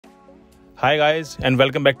Hi guys, and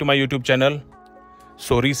welcome back to my YouTube channel.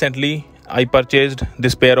 So recently I purchased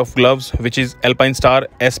this pair of gloves, which is Alpinestars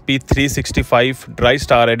SP-365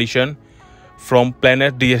 Drystar edition from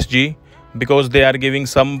Planet DSG, because they are giving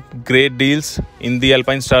some great deals in the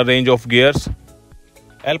Alpinestars range of gears.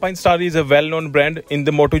 Alpinestars is a well-known brand in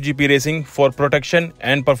the MotoGP racing for protection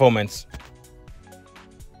and performance.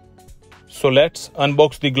 So let's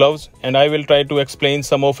unbox the gloves and I will try to explain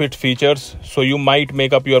some of its features, so you might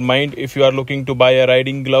make up your mind if you are looking to buy a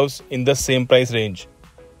riding gloves in the same price range.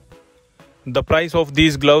 The price of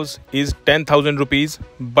these gloves is 10,000 rupees,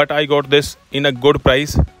 but I got this in a good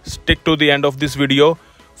price. Stick to the end of this video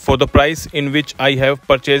for the price in which I have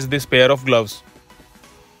purchased this pair of gloves.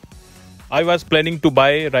 I was planning to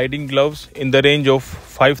buy riding gloves in the range of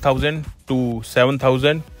 5,000 to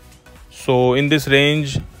 7,000. So in this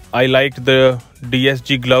range I liked the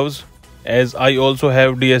DSG gloves, as I also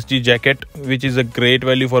have DSG jacket, which is a great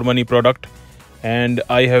value for money product, and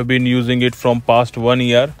I have been using it from past 1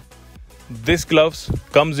 year. This gloves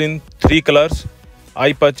comes in 3 colors.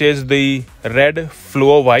 I purchased the red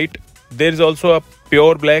fluo white. There is also a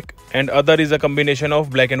pure black and other is a combination of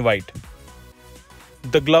black and white.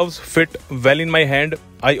 The gloves fit well in my hand.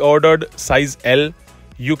 I ordered size L.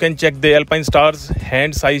 You can check the Alpinestars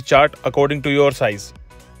hand size chart according to your size.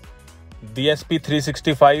 The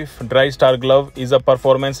SP-365 Drystar glove is a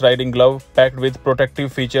performance riding glove packed with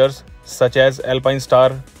protective features such as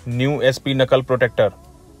Alpinestars new SP knuckle protector.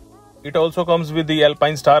 It also comes with the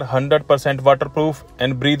Alpinestars 100% waterproof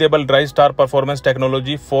and breathable Drystar performance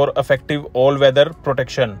technology for effective all-weather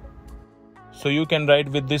protection. So you can ride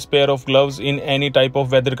with this pair of gloves in any type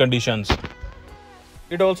of weather conditions.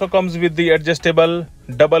 It also comes with the adjustable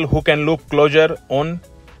double hook and loop closure on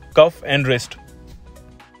cuff and wrist.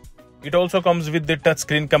 It also comes with the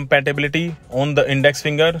touchscreen compatibility on the index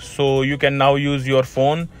finger, so you can now use your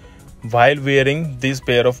phone while wearing this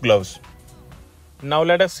pair of gloves. Now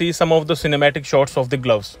let us see some of the cinematic shots of the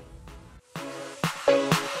gloves.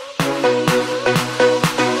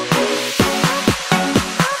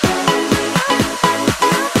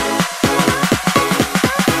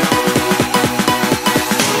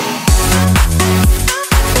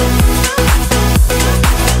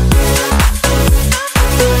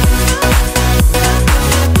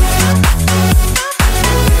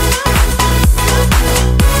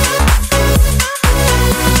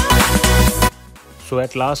 So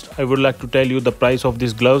at last I would like to tell you the price of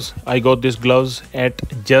these gloves. I got these gloves at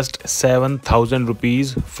just 7,000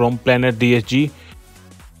 rupees from Planet DSG.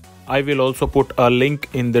 I will also put a link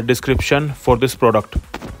in the description for this product.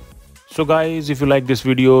 So guys, if you like this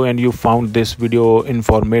video and you found this video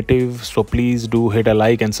informative, so please do hit a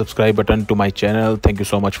like and subscribe button to my channel. Thank you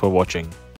so much for watching.